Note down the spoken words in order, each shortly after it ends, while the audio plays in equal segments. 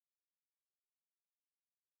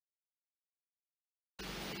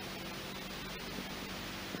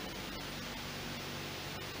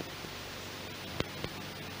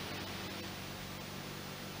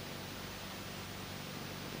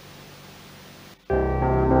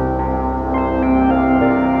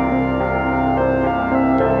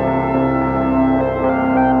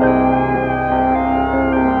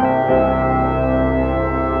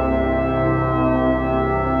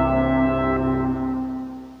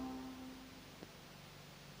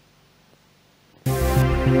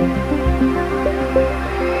I've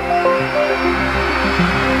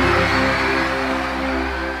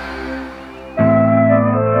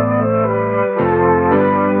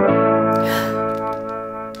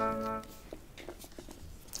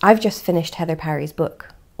just finished Heather Parry's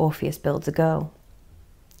book, Orpheus Builds a Girl.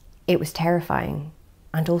 It was terrifying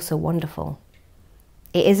and also wonderful.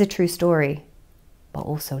 It is a true story, but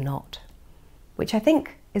also not, which I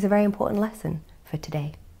think is a very important lesson for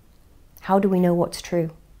today. How do we know what's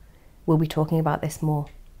true? We'll be talking about this more,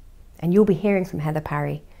 and you'll be hearing from Heather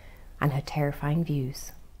Parry and her terrifying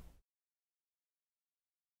views.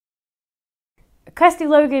 Kirsty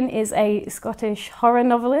Logan is a Scottish horror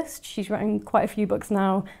novelist. She's written quite a few books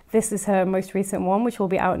now. This is her most recent one, which will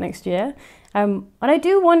be out next year. And I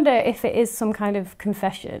do wonder if it is some kind of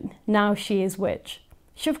confession. Now she is witch.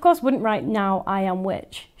 She of course wouldn't write now I am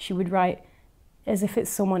witch. She would write as if it's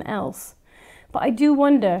someone else. But I do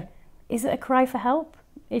wonder, is it a cry for help?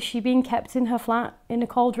 Is she being kept in her flat in a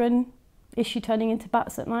cauldron? Is she turning into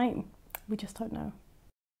bats at night? We just don't know.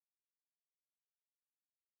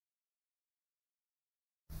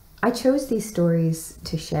 I chose these stories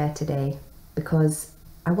to share today because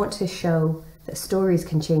I want to show that stories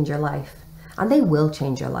can change your life, and they will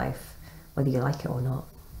change your life, whether you like it or not.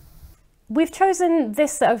 We've chosen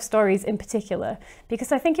this set of stories in particular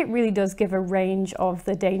because I think it really does give a range of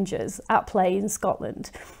the dangers at play in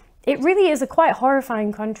Scotland. It really is a quite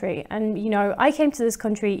horrifying country, and you know, I came to this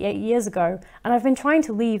country 8 years ago and I've been trying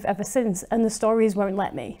to leave ever since, and the stories won't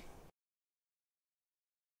let me.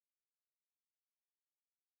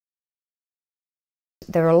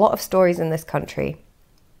 There are a lot of stories in this country,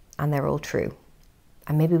 and they're all true.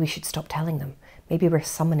 And maybe we should stop telling them. Maybe we're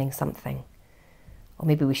summoning something. Or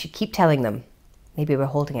maybe we should keep telling them. Maybe we're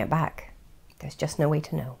holding it back. There's just no way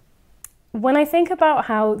to know. When I think about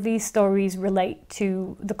how these stories relate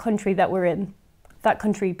to the country that we're in, that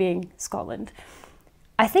country being Scotland,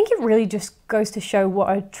 I think it really just goes to show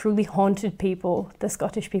what a truly haunted people the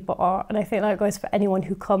Scottish people are. And I think that goes for anyone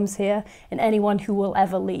who comes here and anyone who will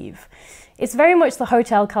ever leave. It's very much the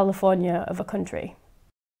Hotel California of a country.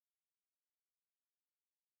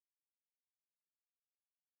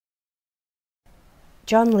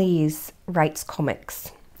 John Lees writes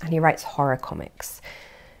comics, and he writes horror comics.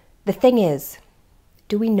 The thing is,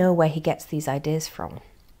 do we know where he gets these ideas from?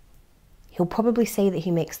 He'll probably say that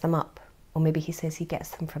he makes them up, or maybe he says he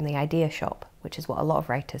gets them from the idea shop, which is what a lot of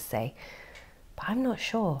writers say. But I'm not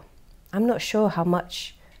sure. I'm not sure how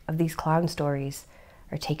much of these clown stories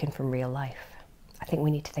are taken from real life. I think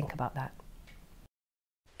we need to think about that.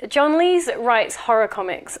 John Lees writes horror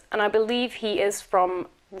comics, and I believe he is from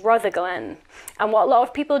Rutherglen. And what a lot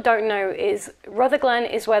of people don't know is Rutherglen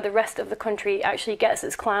is where the rest of the country actually gets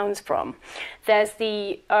its clowns from. There's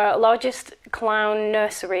the largest clown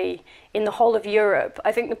nursery in the whole of Europe.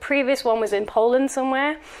 I think the previous one was in Poland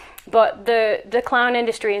somewhere, but the clown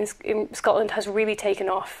industry in Scotland has really taken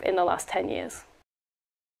off in the last 10 years.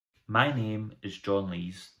 My name is John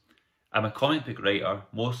Lees. I'm a comic book writer,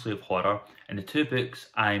 mostly of horror, and the two books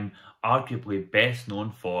I'm arguably best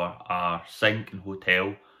known for are Sink and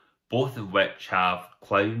Hotel, both of which have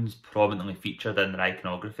clowns prominently featured in their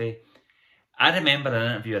iconography. I remember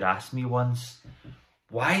an interviewer asked me once,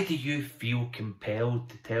 "Why do you feel compelled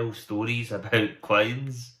to tell stories about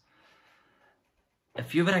clowns?"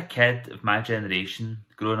 If you were a kid of my generation,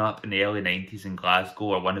 growing up in the early 90s in Glasgow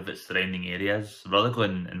or one of its surrounding areas,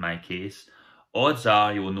 Rutherglen in my case, odds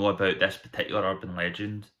are you will know about this particular urban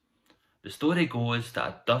legend. The story goes that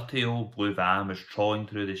a dirty old blue van was trawling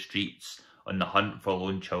through the streets on the hunt for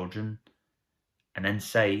lone children, and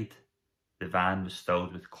inside, the van was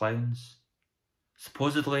filled with clowns.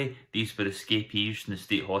 Supposedly, these were escapees from the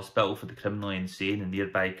state hospital for the criminally insane in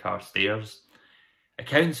nearby Carstairs.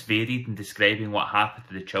 Accounts varied in describing what happened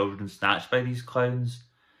to the children snatched by these clowns.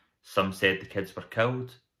 Some said the kids were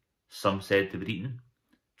killed, some said they were eaten.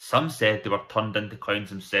 Some said they were turned into clowns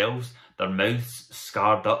themselves, their mouths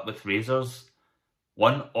scarred up with razors.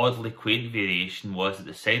 One oddly quaint variation was that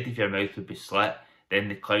the side of your mouth would be slit, then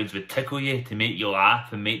the clowns would tickle you to make you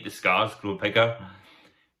laugh and make the scars grow bigger.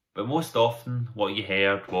 But most often what you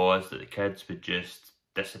heard was that the kids would just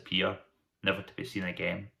disappear, never to be seen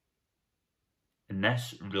again. And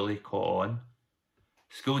this really caught on.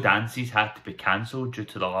 School dances had to be cancelled due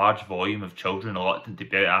to the large volume of children reluctant to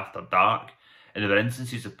be out after dark, and there were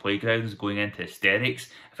instances of playgrounds going into hysterics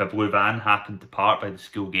if a blue van happened to park by the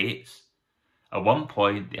school gates. At one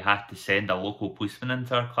point, they had to send a local policeman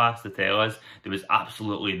into our class to tell us there was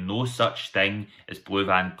absolutely no such thing as blue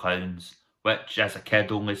van clowns, which as a kid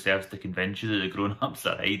only serves to convince you that the grown-ups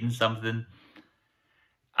are hiding something.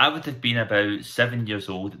 I would have been about 7 years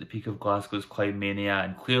old at the peak of Glasgow's clown mania,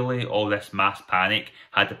 and clearly all this mass panic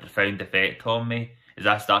had a profound effect on me as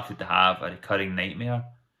I started to have a recurring nightmare.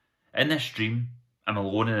 In this dream, I'm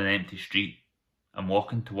alone in an empty street. I'm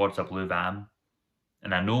walking towards a blue van,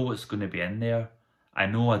 and I know what's going to be in there. I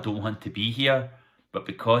know I don't want to be here, but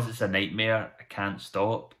because it's a nightmare, I can't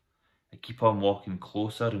stop. I keep on walking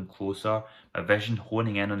closer and closer, my vision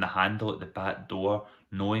honing in on the handle at the back door,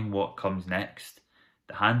 knowing what comes next.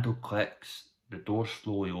 The handle clicks, the door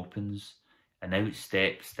slowly opens, and out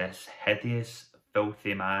steps this hideous,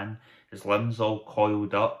 filthy man, his limbs all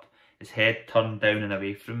coiled up, his head turned down and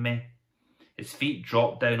away from me. His feet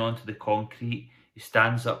drop down onto the concrete, he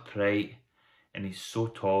stands upright, and he's so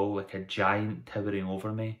tall, like a giant towering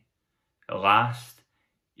over me. At last,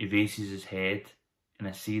 he raises his head, and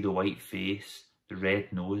I see the white face, the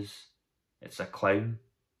red nose. It's a clown.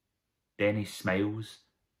 Then he smiles,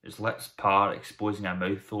 his lips part, exposing a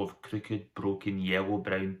mouthful of crooked, broken,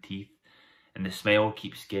 yellow-brown teeth, and the smile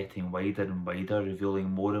keeps getting wider and wider, revealing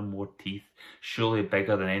more and more teeth, surely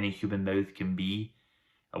bigger than any human mouth can be.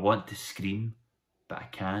 I want to scream, but I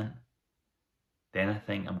can't. Then I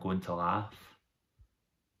think I'm going to laugh,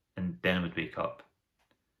 and then I would wake up.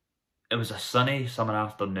 It was a sunny summer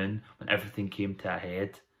afternoon when everything came to a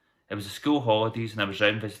head. It was the school holidays and I was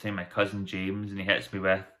round visiting my cousin James, and he hits me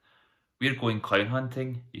with, "We're going clown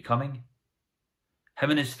hunting, you coming?"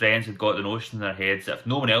 Him and his friends had got the notion in their heads that if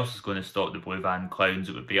no one else was going to stop the blue van clowns,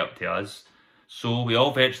 it would be up to us. So we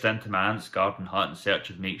all ventured into my aunt's garden hut in search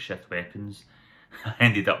of makeshift weapons. I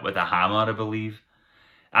ended up with a hammer, I believe.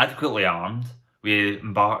 Adequately armed, we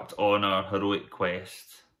embarked on our heroic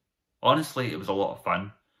quest. Honestly, it was a lot of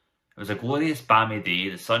fun. It was a glorious balmy day,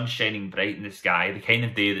 the sun shining bright in the sky, the kind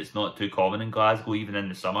of day that's not too common in Glasgow even in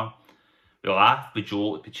the summer. We laughed, we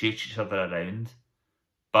joked, we chased each other around.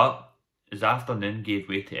 But as the afternoon gave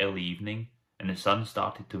way to early evening and the sun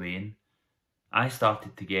started to wane, I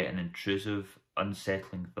started to get an intrusive,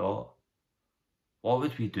 unsettling thought. What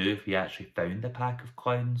would we do if we actually found a pack of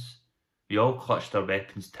clowns? We all clutched our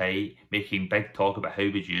weapons tight, making big talk about how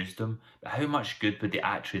we'd used them, but how much good would they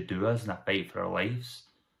actually do us in a fight for our lives?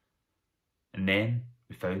 And then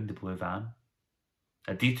we found the blue van.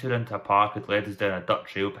 A detour into a park had led us down a dirt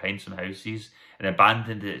trail behind some houses, and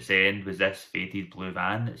abandoned at its end was this faded blue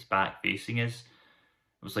van, its back facing us.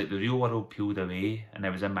 It was like the real world peeled away, and I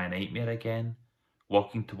was in my nightmare again,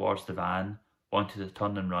 walking towards the van, wanting to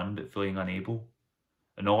turn and run but feeling unable.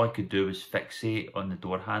 And all I could do was fixate on the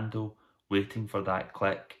door handle, waiting for that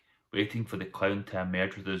click, waiting for the clown to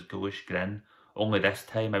emerge with his ghoulish grin, only this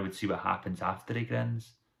time I would see what happens after he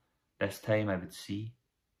grins. This time I would see.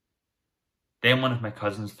 Then one of my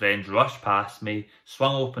cousin's friends rushed past me,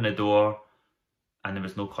 swung open the door, and there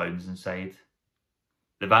was no clowns inside.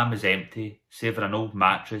 The van was empty, save for an old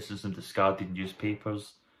mattress and some discarded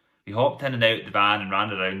newspapers. We hopped in and out the van and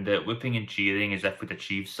ran around it, whooping and cheering as if we'd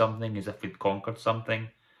achieved something, as if we'd conquered something.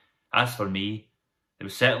 As for me, there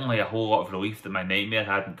was certainly a whole lot of relief that my nightmare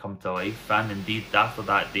hadn't come to life, and indeed after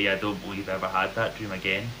that day I don't believe I ever had that dream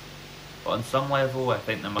again. But on some level I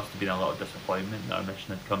think there must have been a lot of disappointment that our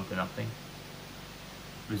mission had come to nothing.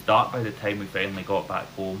 It was dark by the time we finally got back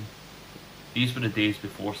home. These were the days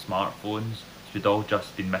before smartphones, so we'd all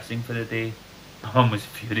just been missing for the day. My mum was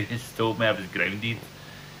furious, told me I was grounded.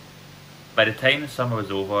 By the time the summer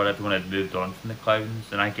was over, everyone had moved on from the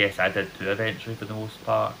clowns, and I guess I did too eventually for the most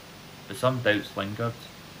part. But some doubts lingered.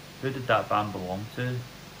 Who did that van belong to?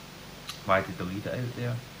 Why did they leave it out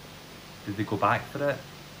there? Did they go back for it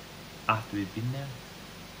after we'd been there?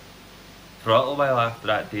 For a little while after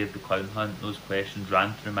that day of the clown hunt, those questions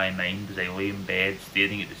ran through my mind as I lay in bed,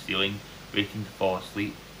 staring at the ceiling, waiting to fall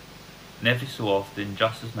asleep. And every so often,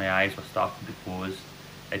 just as my eyes were starting to close,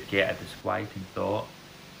 I'd get a disquieting thought.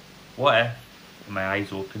 What if, when my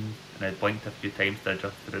eyes opened and I'd blinked a few times to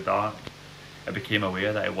adjust to the dark, I became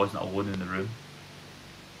aware that I wasn't alone in the room?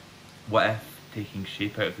 What if, taking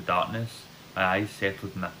shape out of the darkness, my eyes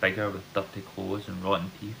settled on a figure with dirty clothes and rotten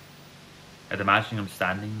teeth? I'd imagine him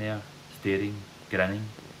standing there, staring, grinning,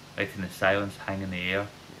 letting the silence hang in the air,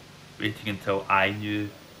 waiting until I knew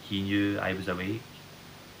he knew I was awake.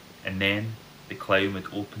 And then the clown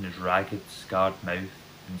would open his ragged, scarred mouth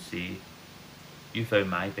and say, "You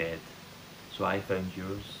found my bed, so I found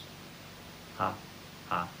yours. Ha,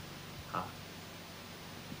 ha, ha."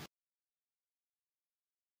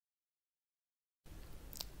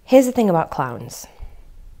 Here's the thing about clowns.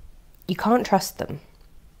 You can't trust them,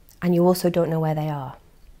 and you also don't know where they are.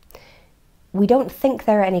 We don't think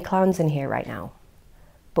there are any clowns in here right now,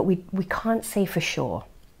 but we can't say for sure,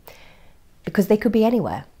 because they could be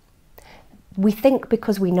anywhere. We think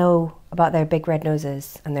because we know about their big red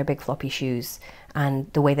noses and their big floppy shoes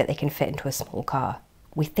and the way that they can fit into a small car,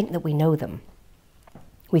 we think that we know them.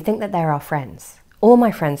 We think that they're our friends. All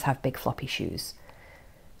my friends have big floppy shoes.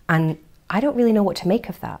 And I don't really know what to make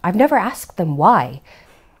of that. I've never asked them why.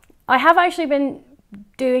 I have actually been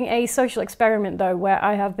doing a social experiment though, where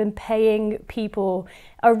I have been paying people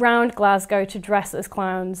around Glasgow to dress as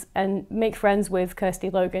clowns and make friends with Kirsty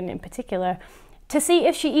Logan in particular, to see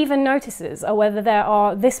if she even notices, or whether there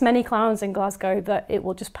are this many clowns in Glasgow that it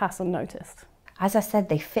will just pass unnoticed. As I said,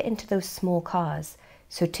 they fit into those small cars.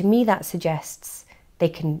 So to me that suggests they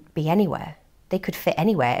can be anywhere. They could fit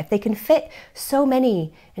anywhere. If they can fit so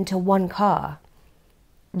many into one car,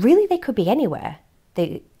 really they could be anywhere.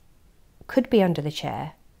 They could be under the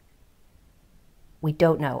chair. We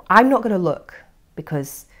don't know. I'm not going to look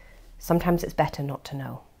because sometimes it's better not to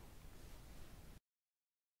know.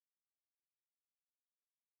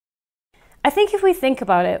 I think if we think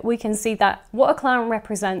about it, we can see that what a clown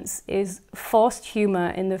represents is forced humour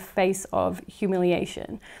in the face of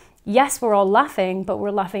humiliation. Yes, we're all laughing, but we're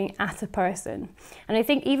laughing at a person. And I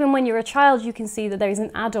think even when you're a child, you can see that there is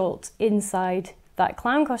an adult inside that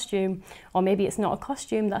clown costume, or maybe it's not a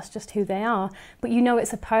costume, that's just who they are, but you know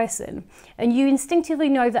it's a person. And you instinctively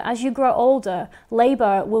know that as you grow older,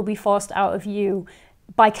 labour will be forced out of you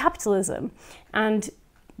by capitalism. And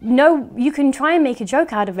no, you can try and make a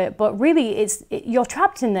joke out of it, but really you're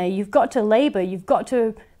trapped in there. You've got to labour, you've got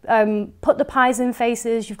to put the pies in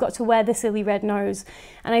faces, you've got to wear the silly red nose.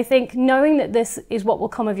 And I think knowing that this is what will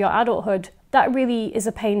come of your adulthood, that really is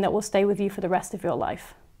a pain that will stay with you for the rest of your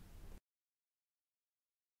life.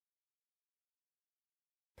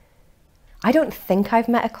 I don't think I've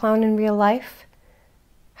met a clown in real life.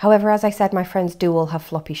 However, as I said, my friends do all have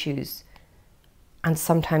floppy shoes. And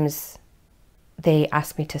sometimes they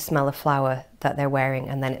ask me to smell a flower that they're wearing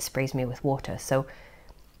and then it sprays me with water. So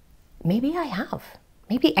maybe I have.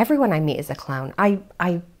 Maybe everyone I meet is a clown.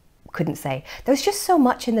 I couldn't say. There's just so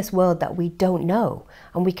much in this world that we don't know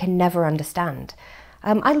and we can never understand.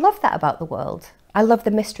 I love that about the world. I love the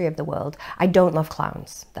mystery of the world. I don't love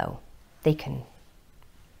clowns, though. They can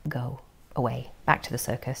go away, back to the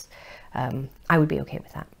circus. I would be okay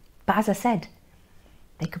with that. But as I said,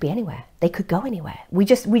 they could be anywhere. They could go anywhere. We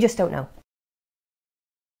just don't know.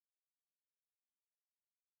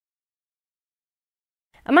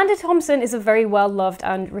 Amanda Thomson is a very well-loved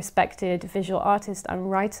and respected visual artist and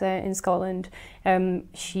writer in Scotland.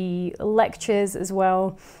 She lectures as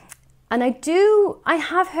well. And I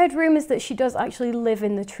have heard rumours that she does actually live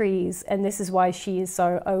in the trees, and this is why she is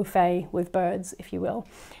so au fait with birds, if you will.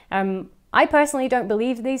 I personally don't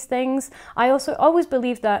believe these things. I also always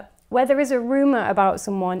believe that where there is a rumour about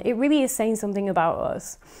someone, it really is saying something about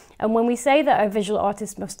us. And when we say that a visual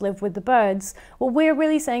artist must live with the birds, what we're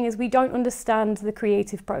really saying is we don't understand the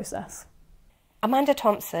creative process. Amanda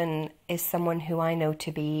Thomson is someone who I know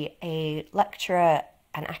to be a lecturer,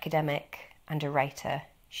 an academic, and a writer.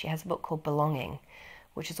 She has a book called Belonging,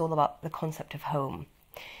 which is all about the concept of home.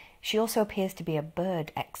 She also appears to be a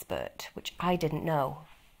bird expert, which I didn't know.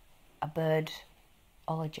 A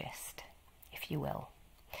birdologist, if you will.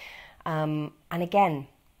 And again,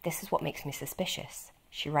 this is what makes me suspicious.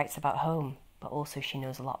 She writes about home, but also she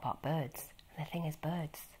knows a lot about birds. And the thing is,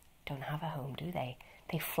 birds don't have a home, do they?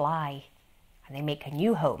 They fly and they make a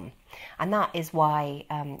new home. And that is why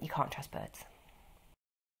you can't trust birds.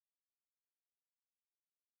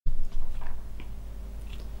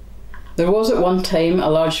 There was at one time a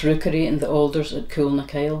large rookery in the alders at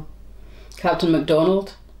Coolnackyle. Captain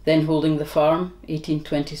MacDonald, then holding the farm,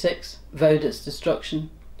 1826, vowed its destruction.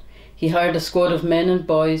 He hired a squad of men and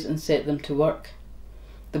boys and set them to work.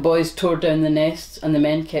 The boys tore down the nests and the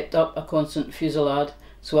men kept up a constant fusillade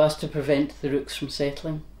so as to prevent the rooks from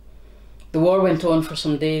settling. The war went on for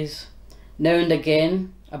some days. Now and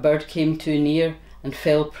again a bird came too near and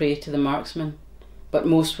fell prey to the marksmen, but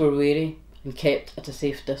most were wary and kept at a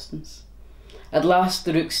safe distance. At last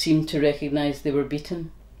the rooks seemed to recognise they were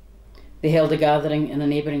beaten. They held a gathering in a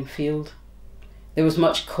neighbouring field. There was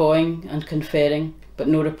much cawing and conferring, but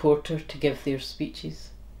no reporter to give their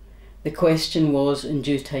speeches. The question was in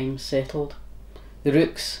due time settled. The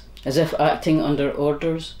rooks, as if acting under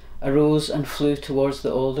orders, arose and flew towards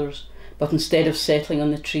the alders, but instead of settling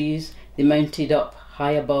on the trees, they mounted up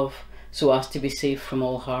high above so as to be safe from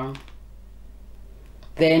all harm.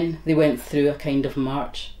 Then they went through a kind of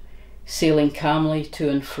march, sailing calmly to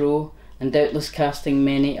and fro, and doubtless casting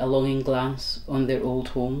many a longing glance on their old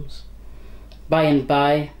homes. By and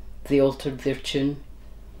by they altered their tune.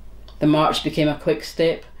 The march became a quick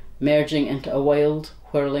step, merging into a wild,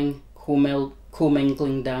 whirling,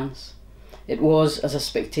 commingling dance. It was, as a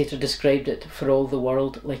spectator described it, for all the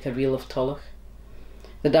world like a reel of Tulloch.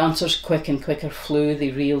 The dancers quick and quicker flew,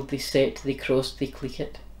 they reeled, they set, they crossed, they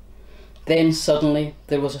cleekit. Then suddenly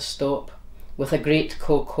there was a stop, with a great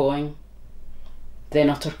caw-cawing, then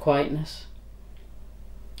utter quietness.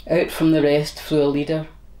 Out from the rest flew a leader,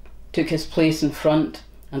 took his place in front,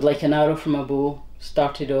 and like an arrow from a bow,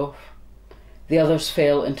 started off. The others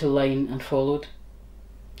fell into line and followed.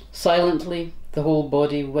 Silently, the whole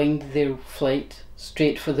body winged their flight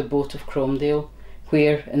straight for the boat of Cromdale,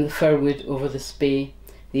 where, in the firwood over the Spey,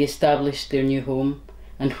 they established their new home,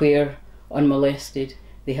 and where, unmolested,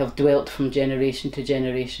 they have dwelt from generation to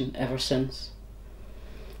generation ever since.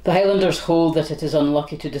 The Highlanders hold that it is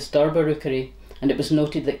unlucky to disturb a rookery, and it was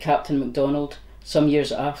noted that Captain MacDonald, some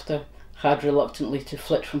years after, had reluctantly to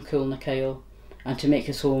flit from Coolnackyle and to make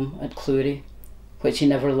his home at Clewry, which he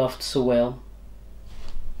never loved so well.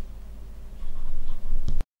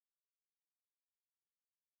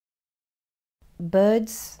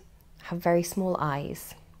 Birds have very small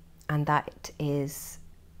eyes, and that is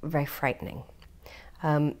very frightening.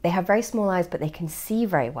 They have very small eyes, but they can see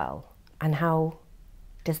very well. And how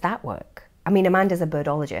does that work? I mean, Amanda's a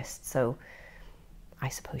birdologist, so I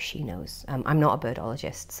suppose she knows. I'm not a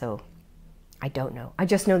birdologist, so I don't know. I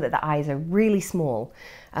just know that the eyes are really small,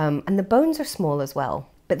 and the bones are small as well,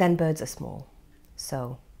 but then birds are small.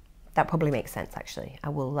 So that probably makes sense, actually. I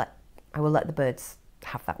will let the birds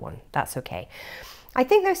have that one. That's okay. I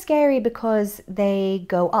think they're scary because they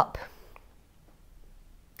go up,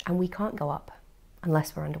 and we can't go up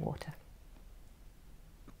unless we're underwater.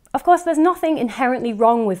 Of course, there's nothing inherently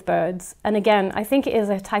wrong with birds. And again, I think it is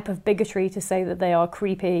a type of bigotry to say that they are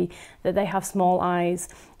creepy, that they have small eyes.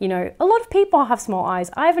 You know, a lot of people have small eyes.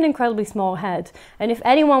 I have an incredibly small head. And if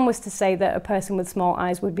anyone was to say that a person with small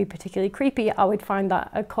eyes would be particularly creepy, I would find that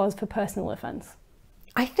a cause for personal offence.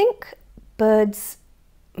 I think birds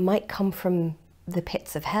might come from the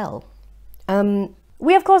pits of hell.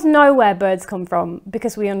 We of course know where birds come from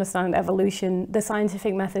because we understand evolution. The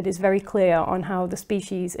scientific method is very clear on how the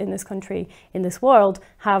species in this country, in this world,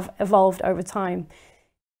 have evolved over time.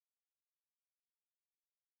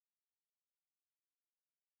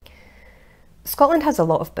 Scotland has a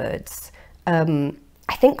lot of birds. I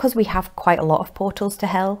think because we have quite a lot of portals to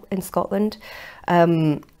hell in Scotland.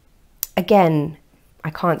 Again, I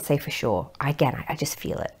can't say for sure. I just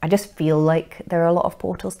feel it. I just feel like there are a lot of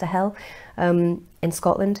portals to hell in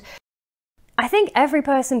Scotland. I think every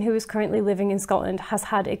person who is currently living in Scotland has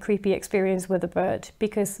had a creepy experience with a bird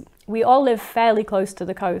because we all live fairly close to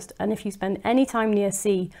the coast, and if you spend any time near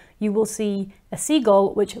sea, you will see a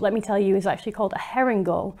seagull, which let me tell you is actually called a herring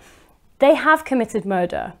gull. They have committed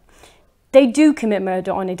murder. They do commit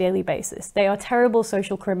murder on a daily basis. They are terrible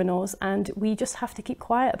social criminals, and we just have to keep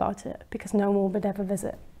quiet about it because no one would ever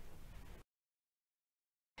visit.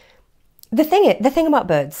 The thing about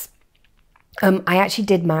birds, I actually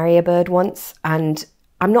did marry a bird once, and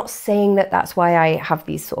I'm not saying that that's why I have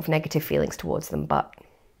these sort of negative feelings towards them, but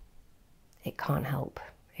it can't help.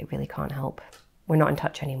 It really can't help. We're not in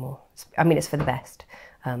touch anymore. I mean, it's for the best,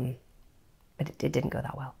 but it didn't go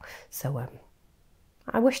that well. So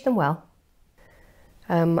I wish them well.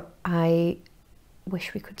 I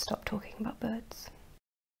wish we could stop talking about birds.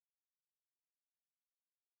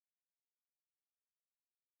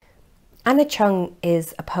 Anna Cheung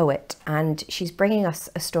is a poet, and she's bringing us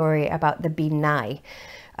a story about the Bean Nai,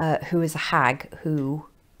 who is a hag who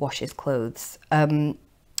washes clothes.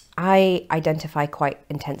 I identify quite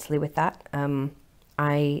intensely with that.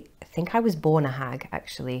 I think I was born a hag,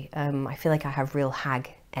 actually. I feel like I have real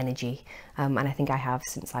hag energy, and I think I have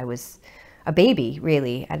since I was a baby,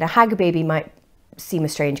 really. And a hag baby might seem a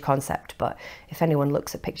strange concept, but if anyone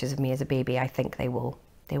looks at pictures of me as a baby, I think they will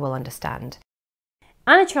understand.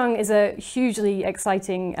 Anna Cheung is a hugely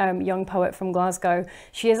exciting young poet from Glasgow.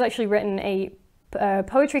 She has actually written a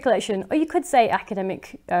poetry collection, or you could say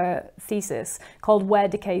academic thesis, called Where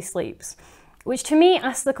Decay Sleeps, which to me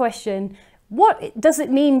asks the question, what does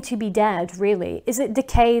it mean to be dead, really? Is it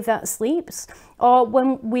decay that sleeps? Or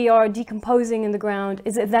when we are decomposing in the ground,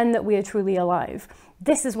 is it then that we are truly alive?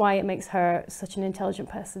 This is why it makes her such an intelligent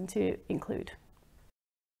person to include.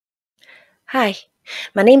 Hi,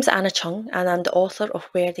 my name's Anna Cheung, and I'm the author of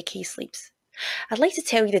Where Decay Sleeps. I'd like to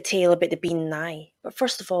tell you the tale about the Bean Nai, but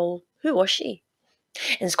first of all, who was she?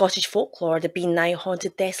 In Scottish folklore, the Bean Nai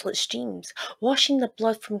haunted desolate streams, washing the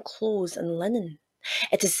blood from clothes and linen.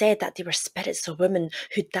 It is said that they were spirits of women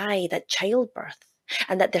who died at childbirth,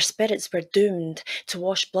 and that their spirits were doomed to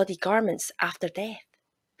wash bloody garments after death.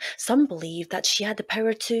 Some believe that she had the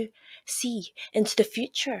power to see into the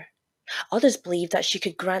future. Others believed that she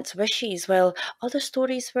could grant wishes, while other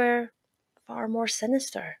stories were far more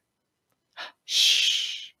sinister.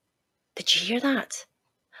 Shh! Did you hear that?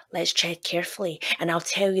 Let's tread carefully, and I'll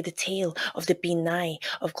tell you the tale of the Bean Nye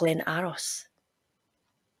of Glen Aros.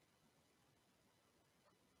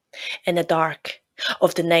 In the dark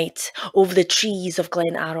of the night, over the trees of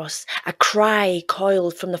Glen Aros, a cry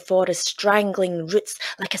coiled from the forest, strangling roots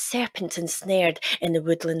like a serpent ensnared in the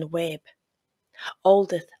woodland web.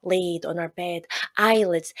 Aldith laid on her bed,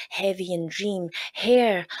 eyelids heavy in dream,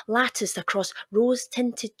 hair latticed across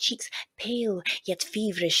rose-tinted cheeks, pale yet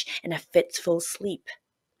feverish in a fitful sleep.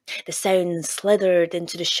 The sound slithered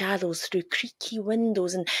into the shadows through creaky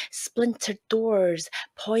windows and splintered doors,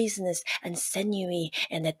 poisonous and sinewy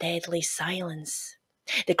in the deadly silence.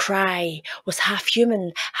 The cry was half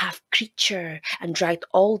human, half creature, and dragged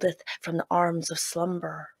Aldith from the arms of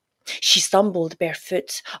slumber. She stumbled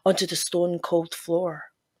barefoot onto the stone-cold floor.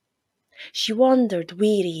 She wandered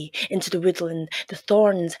weary into the woodland, the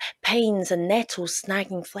thorns, pines and nettles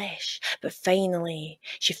snagging flesh, but finally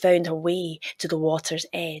she found her way to the water's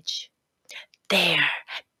edge. There,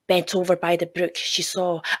 bent over by the brook, she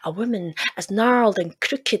saw a woman as gnarled and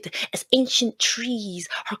crooked as ancient trees.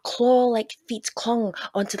 Her claw-like feet clung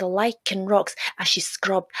onto the lichen rocks as she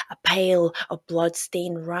scrubbed a pile of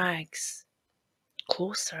blood-stained rags.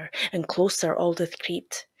 Closer and closer Aldith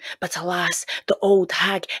crept, but alas, the old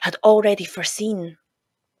hag had already foreseen.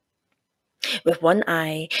 With one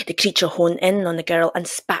eye, the creature honed in on the girl and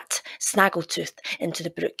spat snaggletooth into the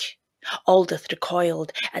brook. Aldith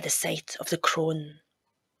recoiled at the sight of the crone.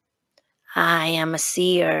 I am a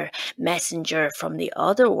seer, messenger from the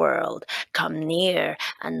other world. Come near,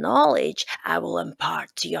 and knowledge I will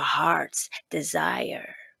impart to your heart's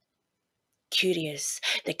desire. Curious,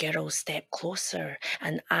 the girl stepped closer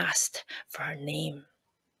and asked for her name.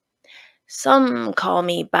 Some call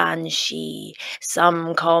me Banshee,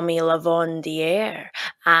 some call me Lavandière.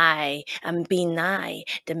 I am Bean Nye,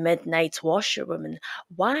 the midnight washerwoman.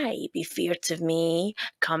 Why be feared of me?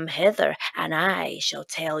 Come hither, and I shall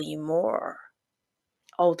tell you more.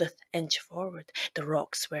 Aldith inched forward. The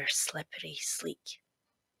rocks were slippery sleek.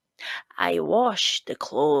 I wash the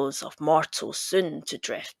clothes of mortals soon to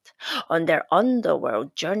drift on their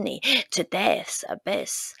underworld journey to death's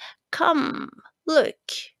abyss. Come, look.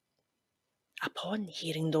 Upon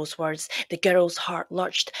hearing those words, the girl's heart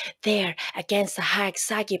lurched. There, against the hag's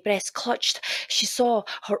saggy breast clutched, she saw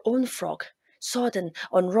her own frog, sodden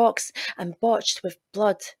on rocks and botched with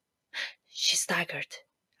blood. She staggered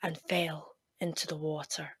and fell into the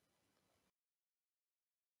water.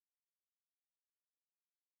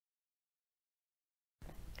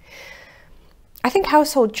 I think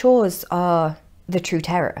household chores are the true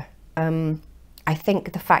terror. I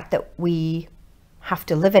think the fact that we have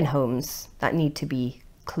to live in homes that need to be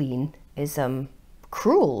clean is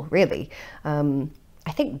cruel, really. I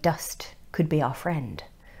think dust could be our friend.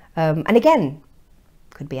 And again,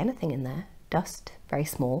 could be anything in there. Dust, very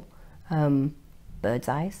small. Bird's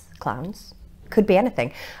eyes, clowns, could be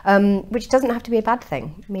anything. Which doesn't have to be a bad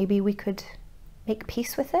thing. Maybe we could make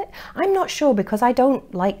peace with it. I'm not sure, because I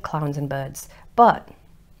don't like clowns and birds. But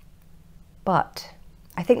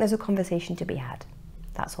I think there's a conversation to be had.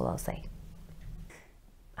 That's all I'll say.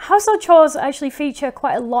 Household chores actually feature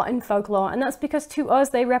quite a lot in folklore, and that's because to us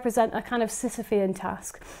they represent a kind of Sisyphean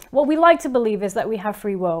task. What we like to believe is that we have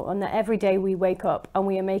free will, and that every day we wake up and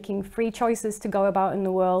we are making free choices to go about in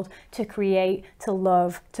the world, to create, to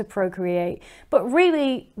love, to procreate. But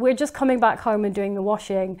really, we're just coming back home and doing the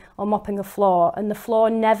washing or mopping the floor, and the floor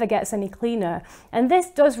never gets any cleaner. And this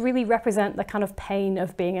does really represent the kind of pain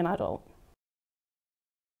of being an adult.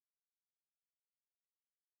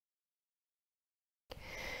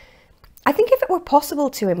 I think if it were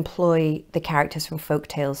possible to employ the characters from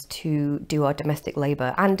folktales to do our domestic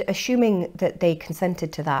labour, and assuming that they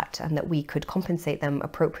consented to that and that we could compensate them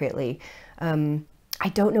appropriately, I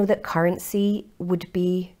don't know that currency would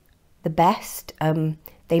be the best.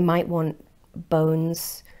 They might want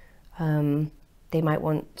bones, they might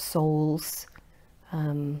want souls,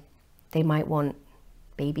 they might want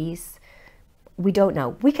babies. We don't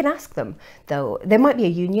know. We can ask them, though. There might be a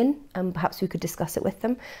union, and perhaps we could discuss it with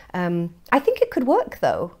them. I think it could work,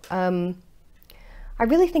 though. I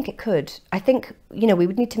really think it could. I think, we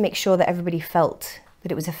would need to make sure that everybody felt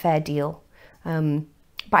that it was a fair deal. But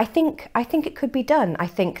I think it could be done. I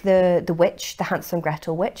think the witch, the Hansel and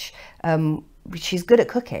Gretel witch, she's good at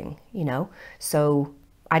cooking, so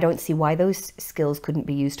I don't see why those skills couldn't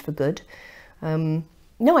be used for good.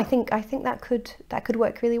 No, I think that could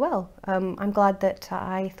work really well. I'm glad that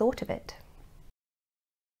I thought of it.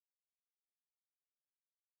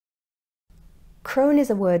 Crone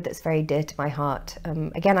is a word that's very dear to my heart.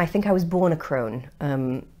 Again, I think I was born a crone.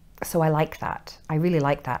 So I like that. I really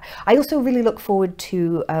like that. I also really look forward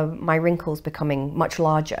to my wrinkles becoming much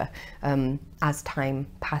larger as time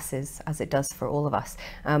passes, as it does for all of us.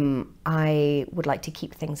 I would like to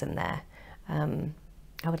keep things in there.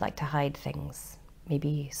 I would like to hide things,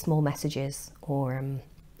 maybe small messages or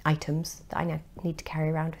items that I need to carry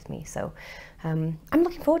around with me. So I'm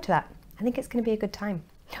looking forward to that. I think it's going to be a good time.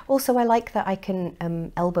 Also, I like that I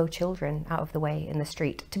can elbow children out of the way in the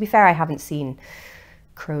street. To be fair, I haven't seen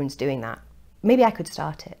crones doing that. Maybe I could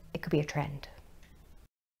start it. It could be a trend.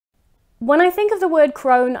 When I think of the word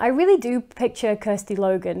crone, I really do picture Kirsty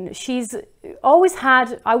Logan. She's always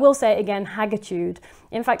had, I will say it again, haggitude.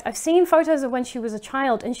 In fact, I've seen photos of when she was a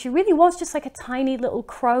child and she really was just like a tiny little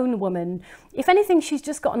crone woman. If anything, she's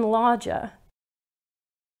just gotten larger.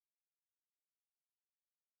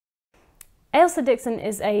 Ailsa Dixon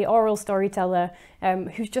is an oral storyteller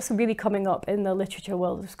who's just really coming up in the literature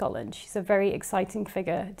world of Scotland. She's a very exciting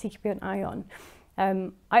figure to keep an eye on.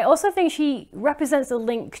 I also think she represents a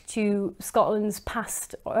link to Scotland's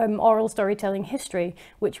past oral storytelling history,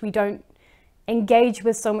 which we don't engage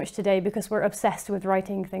with so much today because we're obsessed with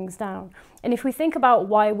writing things down. And if we think about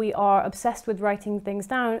why we are obsessed with writing things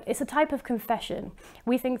down, it's a type of confession.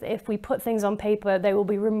 We think that if we put things on paper, they will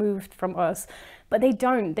be removed from us. But they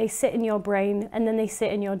don't. They sit in your brain and then they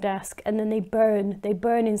sit in your desk and then they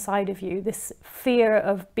burn inside of you, this fear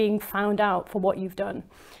of being found out for what you've done.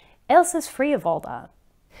 Ailsa's free of all that.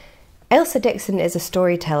 Ailsa Dixon is a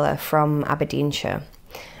storyteller from Aberdeenshire.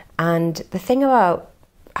 And the thing about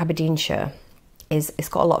Aberdeenshire is it's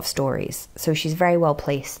got a lot of stories, so she's very well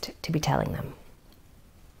placed to be telling them.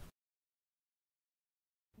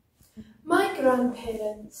 My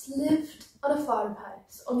grandparents lived on a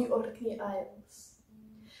farmhouse on the Orkney Isles.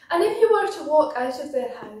 And if you were to walk out of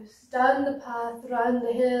their house, down the path, round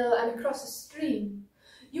the hill and across a stream,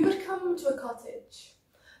 you would come to a cottage.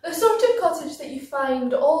 The sort of cottage that you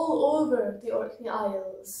find all over the Orkney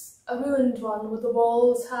Isles. A ruined one with the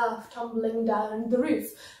walls half tumbling down, the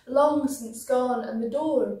roof long since gone and the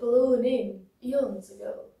door blown in eons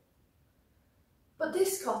ago. But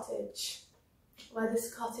this cottage, why,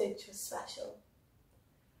 this cottage was special.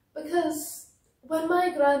 Because when my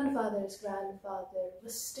grandfather's grandfather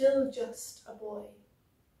was still just a boy,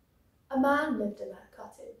 a man lived in that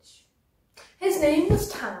cottage. His name was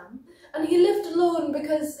Tam, and he lived alone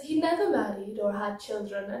because he never married or had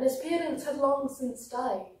children, and his parents had long since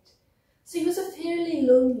died. So he was a fairly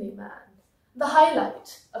lonely man. The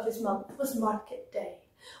highlight of his month was market day,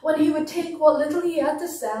 when he would take what little he had to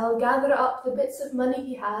sell, gather up the bits of money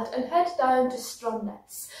he had, and head down to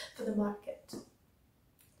Stromness for the market.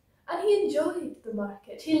 And he enjoyed the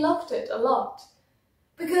market. He loved it a lot.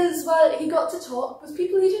 Because, well, he got to talk with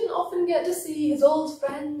people he didn't often get to see, his old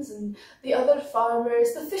friends and the other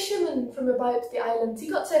farmers, the fishermen from about the islands.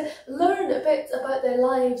 He got to learn a bit about their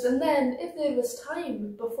lives, and then, if there was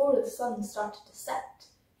time before the sun started to set,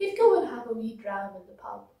 he'd go and have a wee dram in the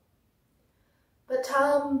pub. But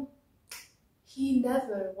Tam, he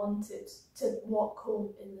never wanted to walk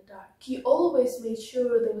home in the dark. He always made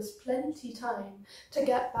sure there was plenty time to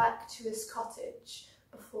get back to his cottage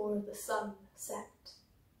before the sun set.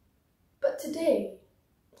 But today,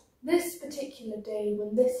 this particular day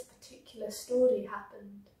when this particular story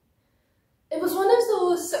happened, it was one of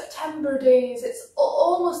those September days, it's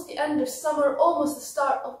almost the end of summer, almost the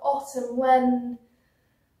start of autumn, when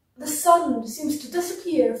the sun seems to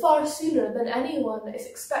disappear far sooner than anyone is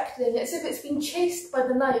expecting, as if it's been chased by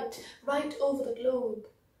the night right over the globe.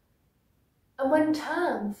 And when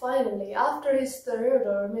Tam finally, after his third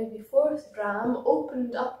or maybe fourth dram,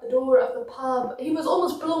 opened up the door of the pub, he was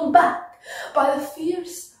almost blown back by the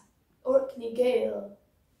fierce Orkney gale,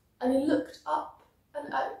 and he looked up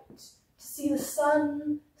and out to see the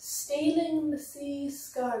sun staling the sea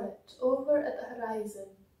scarlet over at the horizon,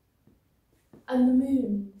 and the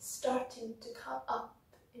moon starting to come up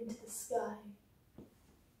into the sky.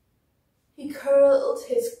 He curled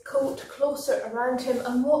his coat closer around him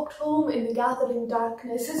and walked home in the gathering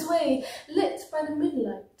darkness, his way lit by the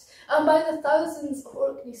moonlight and by the thousands of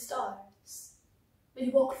Orkney stars. But he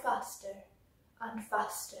walked faster and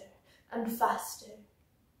faster and faster.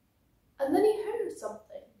 And then he heard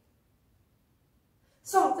something.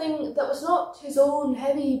 Something that was not his own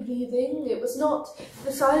heavy breathing, it was not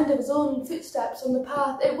the sound of his own footsteps on the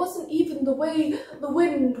path, it wasn't even the way the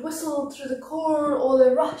wind whistled through the corn or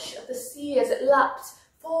the rush of the sea as it lapped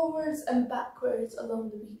forwards and backwards along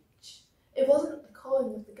the beach. It wasn't the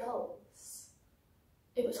cawing of the gulls.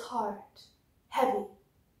 It was hard, heavy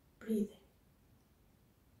breathing.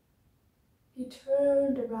 He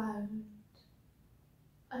turned around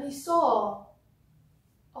and he saw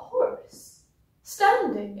a horse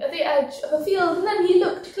standing at the edge of a field, and then he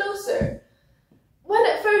looked closer. When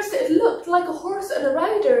at first it looked like a horse and a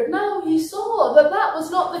rider, now he saw that that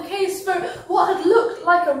was not the case, for what had looked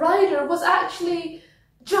like a rider was actually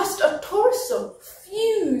just a torso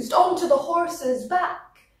fused onto the horse's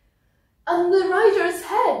back. And the rider's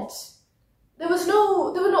head, there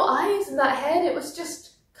were no eyes in that head, it was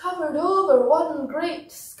just covered over one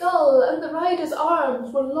great skull, and the rider's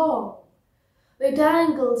arms were long. They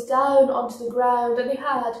dangled down onto the ground, and they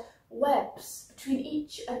had webs between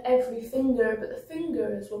each and every finger, but the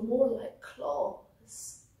fingers were more like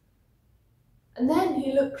claws. And then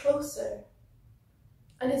he looked closer,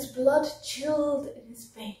 and his blood chilled in his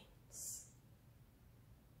veins.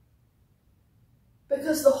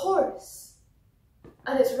 Because the horse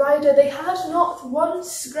and its rider, they had not one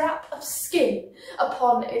scrap of skin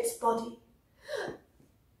upon its body.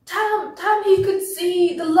 Tam, he could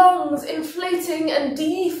see the lungs inflating and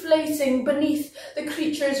deflating beneath the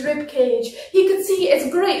creature's ribcage. He could see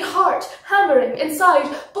its great heart hammering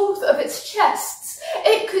inside both of its chests.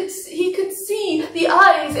 He could see the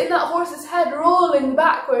eyes in that horse's head rolling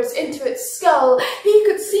backwards into its skull. He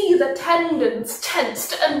could see the tendons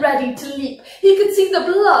tensed and ready to leap. He could see the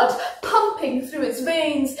blood pumping through its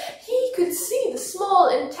veins. He could see the small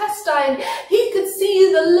intestine. He could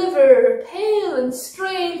see the liver, pale and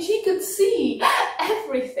strange. He could see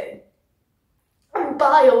everything. And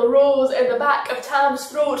bile rose in the back of Tam's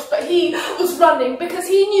throat, but he was running because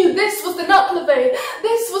he knew this was the Nucklevey.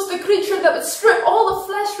 This was the creature that would strip all the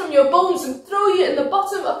flesh from your bones and throw you in the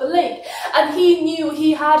bottom of the lake. And he knew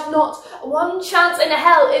he had not one chance in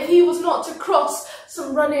hell if he was not to cross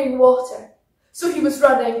some running water. So he was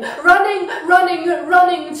running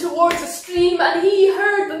towards a stream, and he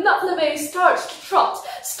heard the Nucklevey start to trot,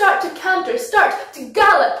 start to canter, start to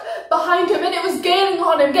gallop behind him, and it was gaining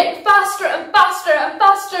on him, getting faster and faster and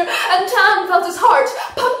faster, and Tam felt his heart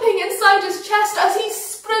pumping inside his chest as he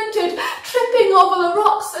sprinted, tripping over the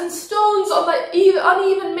rocks and stones on the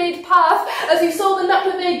uneven made path as he saw the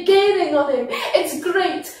Nucklevey gaining on him, its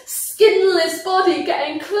great skinless body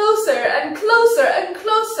getting closer and closer and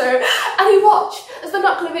closer, and he watched as the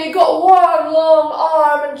Nucklevey got one long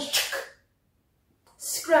arm and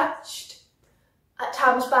scratched at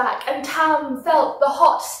Tam's back, and Tam felt the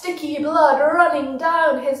hot sticky blood running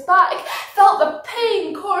down his back, felt the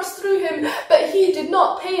pain course through him, but he did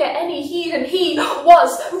not pay it any heed, and he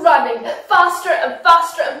was running faster and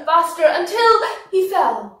faster and faster until he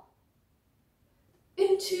fell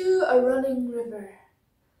into a running river.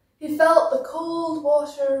 He felt the cold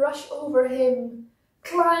water rush over him,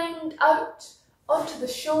 climbed out onto the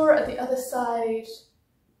shore at the other side,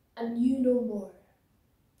 and knew no more.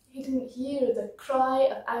 He didn't hear the cry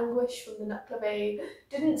of anguish from the Nucklevey,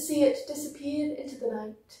 didn't see it disappear into the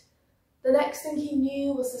night. The next thing he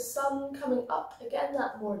knew was the sun coming up again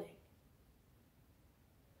that morning.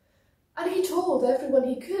 And he told everyone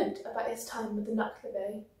he could about his time with the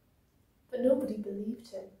Nucklevey, but nobody believed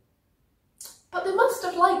him. But they must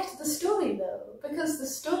have liked the story though, because the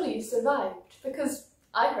story survived, because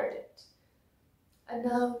I heard it. And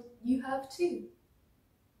now you have too.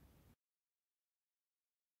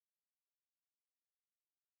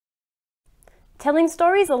 Telling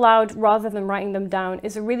stories aloud rather than writing them down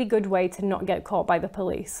is a really good way to not get caught by the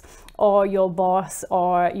police, or your boss,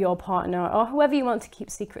 or your partner, or whoever you want to keep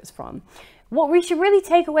secrets from. What we should really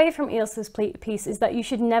take away from Ailsa's piece is that you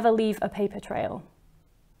should never leave a paper trail.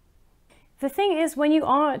 The thing is, when you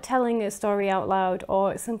are telling a story out loud,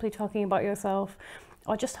 or simply talking about yourself,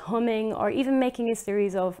 or just humming, or even making a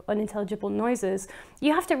series of unintelligible noises,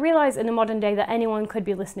 you have to realize in the modern day that anyone could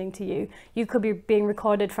be listening to you. You could be being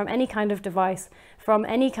recorded from any kind of device, from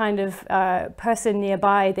any kind of person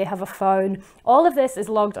nearby. They have a phone. All of this is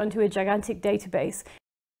logged onto a gigantic database.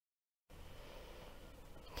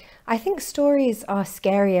 I think stories are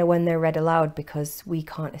scarier when they're read aloud because we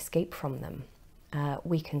can't escape from them.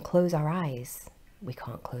 We can close our eyes, we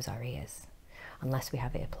can't close our ears, unless we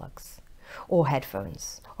have earplugs or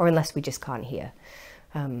headphones, or unless we just can't hear.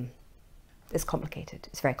 It's complicated,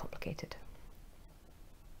 it's very complicated.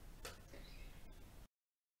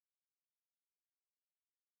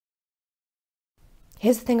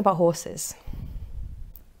 Here's the thing about horses.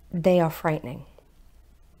 They are frightening.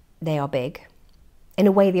 They are big. In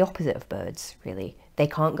a way, the opposite of birds, really. They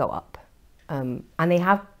can't go up. And they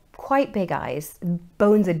have quite big eyes.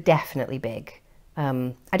 Bones are definitely big.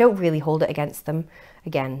 I don't really hold it against them.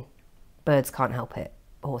 Again, birds can't help it.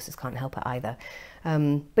 Horses can't help it either.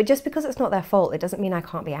 But just because it's not their fault, it doesn't mean I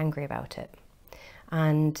can't be angry about it.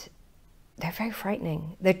 And they're very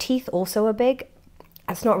frightening. Their teeth also are big.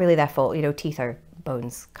 That's not really their fault. You know, teeth are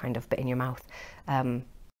bones, kind of, but in your mouth.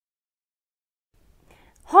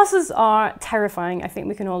 Horses are terrifying. I think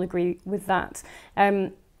we can all agree with that.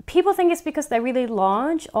 People think it's because they're really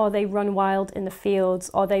large, or they run wild in the fields,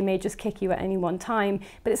 or they may just kick you at any one time,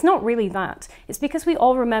 but it's not really that. It's because we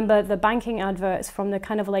all remember the banking adverts from the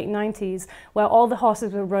kind of late 90s where all the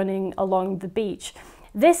horses were running along the beach.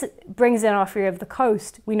 This brings in our fear of the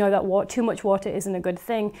coast. We know that too much water isn't a good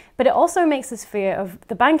thing, but it also makes us fear of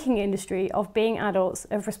the banking industry, of being adults,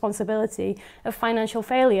 of responsibility, of financial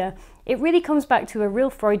failure. It really comes back to a real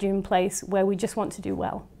Freudian place where we just want to do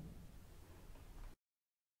well.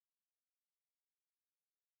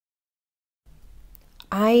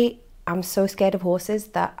 I am so scared of horses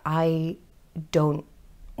that I don't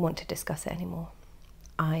want to discuss it anymore.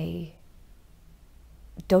 I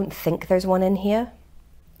don't think there's one in here.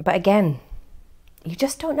 But again, you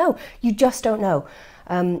just don't know. You just don't know.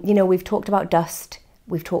 You know, we've talked about dust,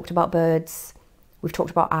 we've talked about birds, we've talked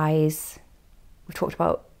about eyes, we've talked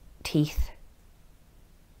about teeth.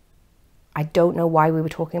 I don't know why we were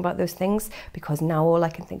talking about those things, because now all I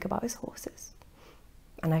can think about is horses.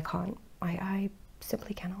 And I can't. I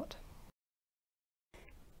simply cannot.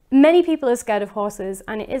 Many people are scared of horses,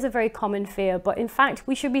 and it is a very common fear, but in fact,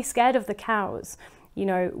 we should be scared of the cows. You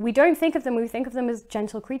know, we don't think of them, we think of them as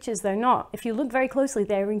gentle creatures. They're not. If you look very closely,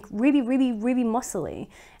 they're really, really, really muscly.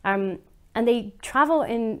 And they travel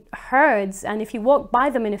in herds, and if you walk by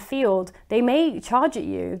them in a field, they may charge at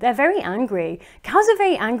you. They're very angry. Cows are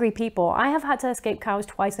very angry people. I have had to escape cows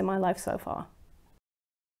twice in my life so far.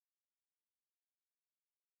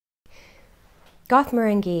 Garth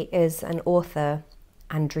Marenghi is an author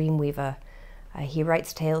and dreamweaver. He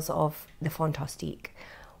writes tales of the fantastique.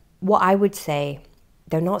 What I would say,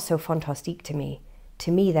 they're not so fantastique to me.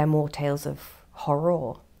 To me, they're more tales of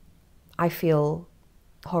horror. I feel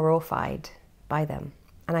horrified by them,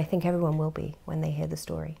 and I think everyone will be when they hear the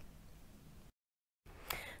story.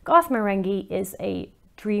 Garth Marenghi is a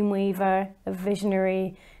dreamweaver, a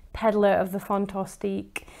visionary, peddler of the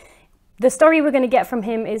fantastique. The story we're going to get from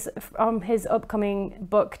him is from his upcoming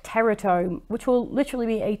book, Terrortome, which will literally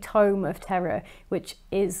be a tome of terror, which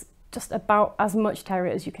is just about as much terror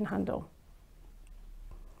as you can handle.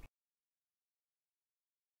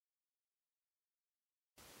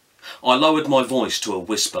 I lowered my voice to a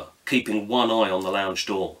whisper, keeping one eye on the lounge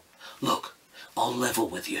door. Look, I'll level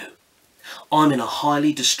with you. I'm in a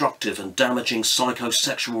highly destructive and damaging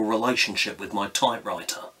psychosexual relationship with my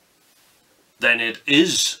typewriter. Then it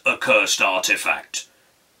is a cursed artifact.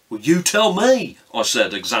 Well, you tell me, I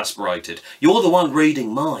said, exasperated. You're the one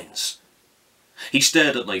reading minds. He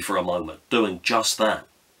stared at me for a moment, doing just that.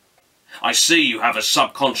 I see you have a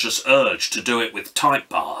subconscious urge to do it with type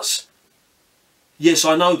bars. Yes,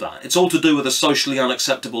 I know that. It's all to do with a socially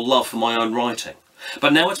unacceptable love for my own writing.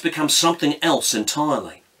 But now it's become something else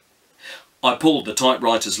entirely. I pulled the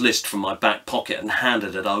typewriter's list from my back pocket and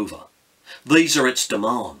handed it over. These are its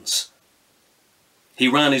demands. He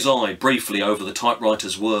ran his eye briefly over the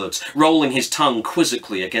typewriter's words, rolling his tongue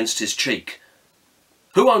quizzically against his cheek.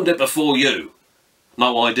 Who owned it before you?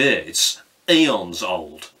 No idea. It's eons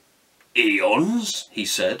old. Eons? He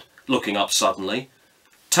said, looking up suddenly.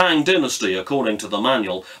 Tang Dynasty, according to the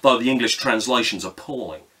manual, though the English translation's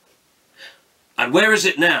appalling. And where is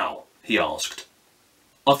it now? He asked.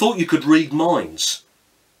 I thought you could read minds.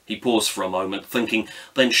 He paused for a moment, thinking,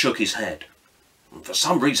 then shook his head. For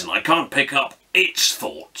some reason I can't pick up its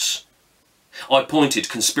thoughts. I pointed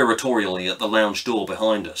conspiratorially at the lounge door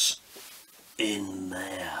behind us. In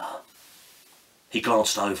there. He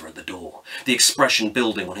glanced over at the door, the expression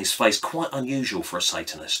building on his face quite unusual for a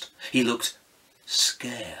Satanist. He looked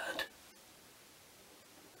scared.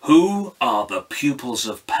 Who are the pupils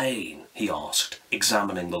of pain? He asked,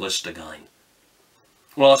 examining the list again.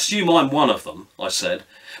 Well, I assume I'm one of them, I said,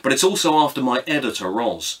 but it's also after my editor,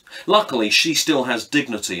 Roz. Luckily, she still has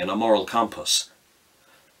dignity and a moral compass.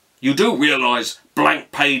 You do realise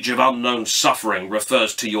blank page of unknown suffering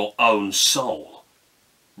refers to your own soul?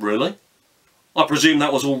 Really? I presume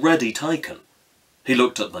that was already taken. He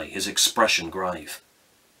looked at me, his expression grave.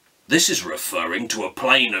 This is referring to a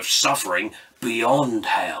plane of suffering beyond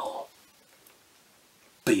hell.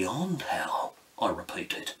 Beyond hell, I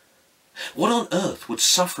repeated. What on earth would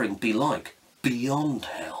suffering be like beyond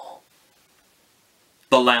hell?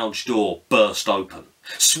 The lounge door burst open,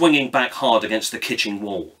 swinging back hard against the kitchen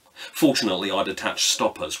wall. Fortunately, I'd attached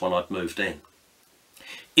stoppers when I'd moved in.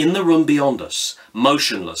 In the room beyond us,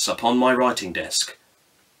 motionless upon my writing desk,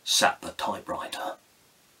 sat the typewriter.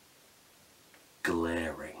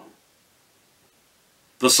 Glaring.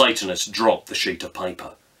 The Satanist dropped the sheet of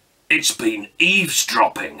paper. It's been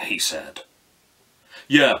eavesdropping, he said.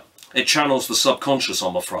 Yeah, it channels the subconscious,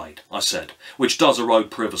 I'm afraid, I said, which does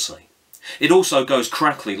erode privacy. It also goes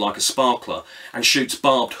crackly like a sparkler and shoots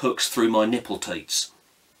barbed hooks through my nipple teats.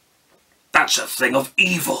 "That's a thing of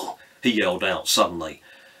evil," he yelled out suddenly.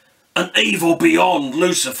 "An evil beyond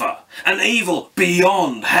Lucifer, an evil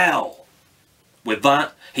beyond hell." With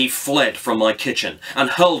that, he fled from my kitchen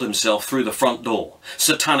and hurled himself through the front door,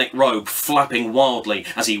 satanic robe flapping wildly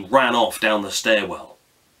as he ran off down the stairwell.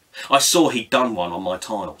 I saw he'd done one on my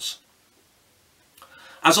tiles.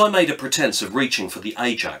 As I made a pretence of reaching for the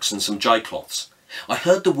Ajax and some J-cloths, I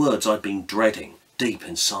heard the words I'd been dreading deep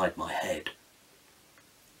inside my head.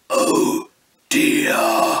 "Oh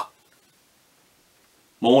dear."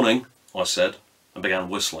 "Morning," I said, and began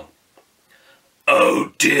whistling.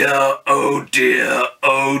 "Oh dear, oh dear,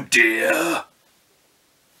 oh dear."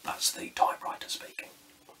 That's the typewriter speaking.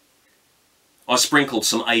 I sprinkled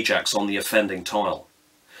some Ajax on the offending tile.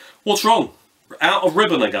 "What's wrong? Out of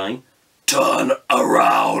ribbon again?" "Turn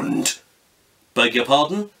around." "Beg your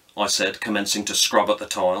pardon?" I said, commencing to scrub at the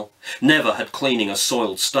tile. Never had cleaning a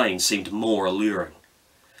soiled stain seemed more alluring.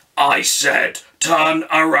 "I said turn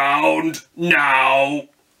around now."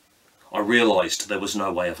 I realised there was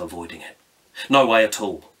no way of avoiding it. No way at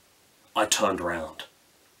all. I turned round.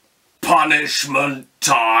 "Punishment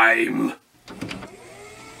time."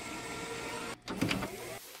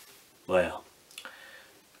 Well,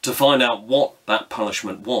 to find out what that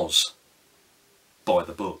punishment was, buy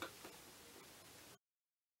the book.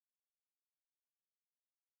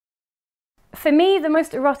 For me, the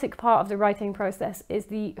most erotic part of the writing process is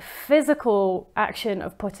the physical action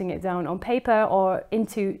of putting it down on paper or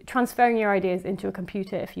into transferring your ideas into a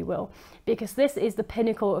computer, if you will, because this is the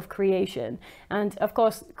pinnacle of creation. And of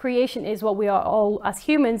course, creation is what we are all as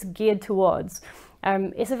humans geared towards.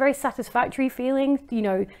 It's a very satisfactory feeling, you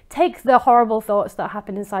know, take the horrible thoughts that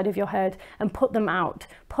happen inside of your head and put them out,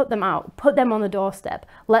 put them on the doorstep,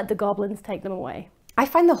 let the goblins take them away. I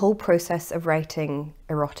find the whole process of writing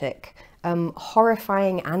erotic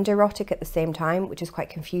horrifying and erotic at the same time, which is quite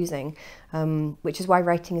confusing, which is why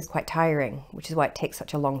writing is quite tiring, which is why it takes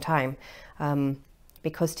such a long time,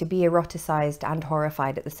 because to be eroticized and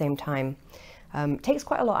horrified at the same time takes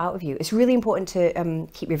quite a lot out of you. It's really important to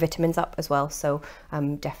keep your vitamins up as well, so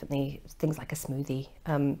definitely things like a smoothie,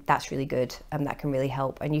 that's really good, that can really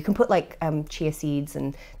help. And you can put like chia seeds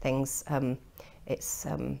and things.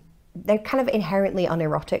 They're kind of inherently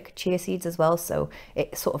unerotic, chia seeds as well, so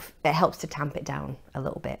it helps to tamp it down a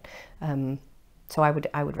little bit. So I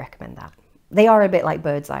would recommend that. They are a bit like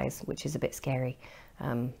bird's eyes, which is a bit scary,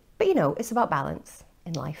 but you know, it's about balance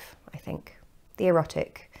in life, I think. The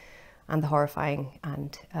erotic and the horrifying,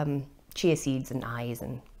 and chia seeds and eyes,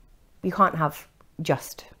 and you can't have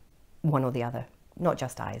just one or the other, not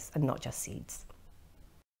just eyes and not just seeds.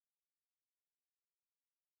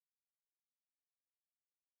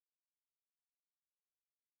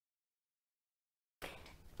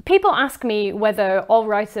 People ask me whether all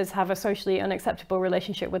writers have a socially unacceptable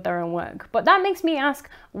relationship with their own work, but that makes me ask,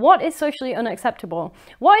 what is socially unacceptable?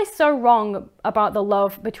 What is so wrong about the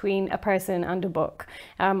love between a person and a book?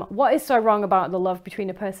 What is so wrong about the love between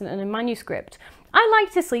a person and a manuscript? I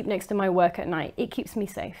like to sleep next to my work at night. It keeps me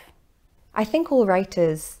safe. I think all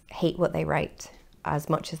writers hate what they write as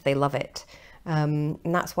much as they love it. And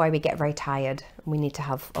that's why we get very tired. We need to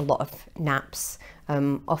have a lot of naps.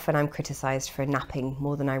 Often I'm criticised for napping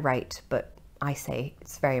more than I write, but I say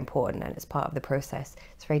it's very important and it's part of the process.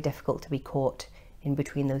 It's very difficult to be caught in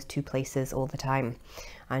between those two places all the time,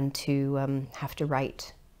 and to have to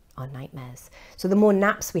write our nightmares. So the more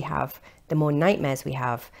naps we have, the more nightmares we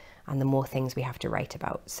have, and the more things we have to write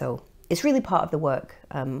about. So it's really part of the work.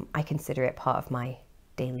 I consider it part of my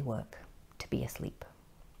daily work to be asleep.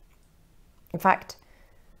 In fact,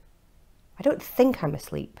 I don't think I'm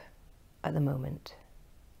asleep at the moment,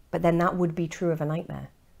 but then that would be true of a nightmare.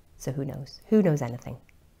 So who knows? Who knows anything?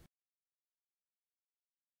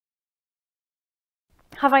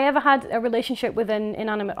 Have I ever had a relationship with an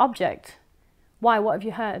inanimate object? Why? What have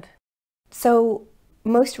you heard? So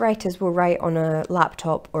most writers will write on a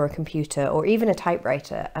laptop or a computer or even a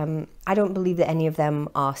typewriter. I don't believe that any of them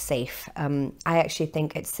are safe. I actually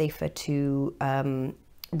think it's safer to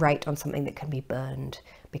write on something that can be burned,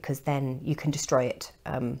 because then you can destroy it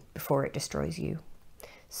before it destroys you.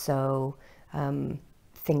 So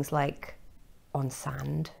things like on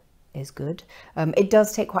sand is good. It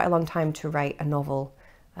does take quite a long time to write a novel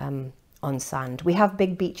on sand. We have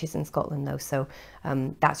big beaches in Scotland though, so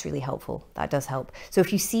that's really helpful. That does help. So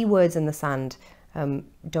if you see words in the sand,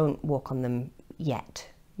 don't walk on them yet.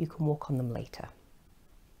 You can walk on them later.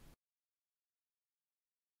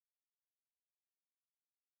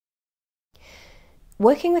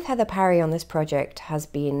 Working with Heather Parry on this project has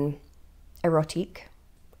been erotic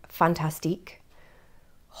fantastique,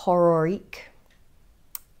 horrorique.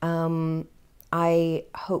 I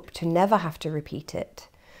hope to never have to repeat it.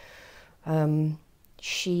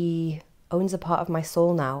 She owns a part of my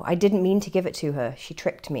soul now. I didn't mean to give it to her. She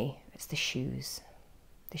tricked me. It's the shoes.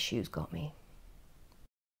 The shoes got me.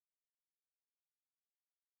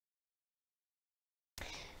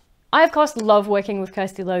 I, of course, love working with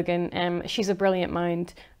Kirsty Logan. She's a brilliant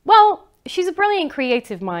mind. Well, she's a brilliant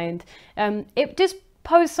creative mind. It does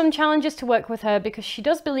pose some challenges to work with her because she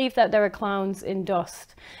does believe that there are clowns in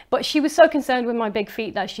dust. But she was so concerned with my big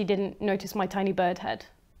feet that she didn't notice my tiny bird head.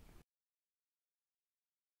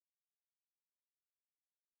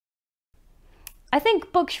 I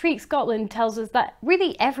think book Shriek Scotland tells us that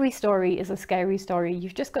really every story is a scary story.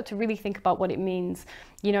 You've just got to really think about what it means.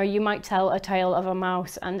 You know, you might tell a tale of a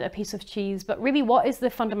mouse and a piece of cheese, but really what is the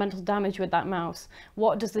fundamental damage with that mouse?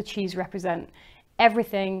 What does the cheese represent?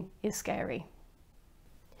 Everything is scary.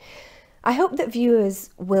 I hope that viewers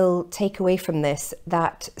will take away from this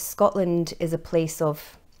that Scotland is a place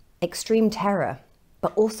of extreme terror,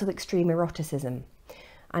 but also extreme eroticism,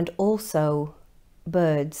 and also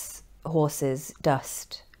birds, horses,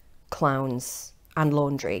 dust, clowns, and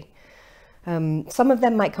laundry. Some of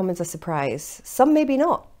them might come as a surprise, some maybe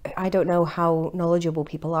not. I don't know how knowledgeable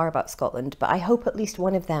people are about Scotland, but I hope at least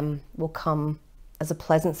one of them will come as a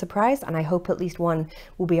pleasant surprise, and I hope at least one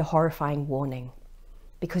will be a horrifying warning.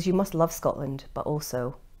 Because you must love Scotland, but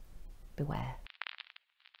also beware.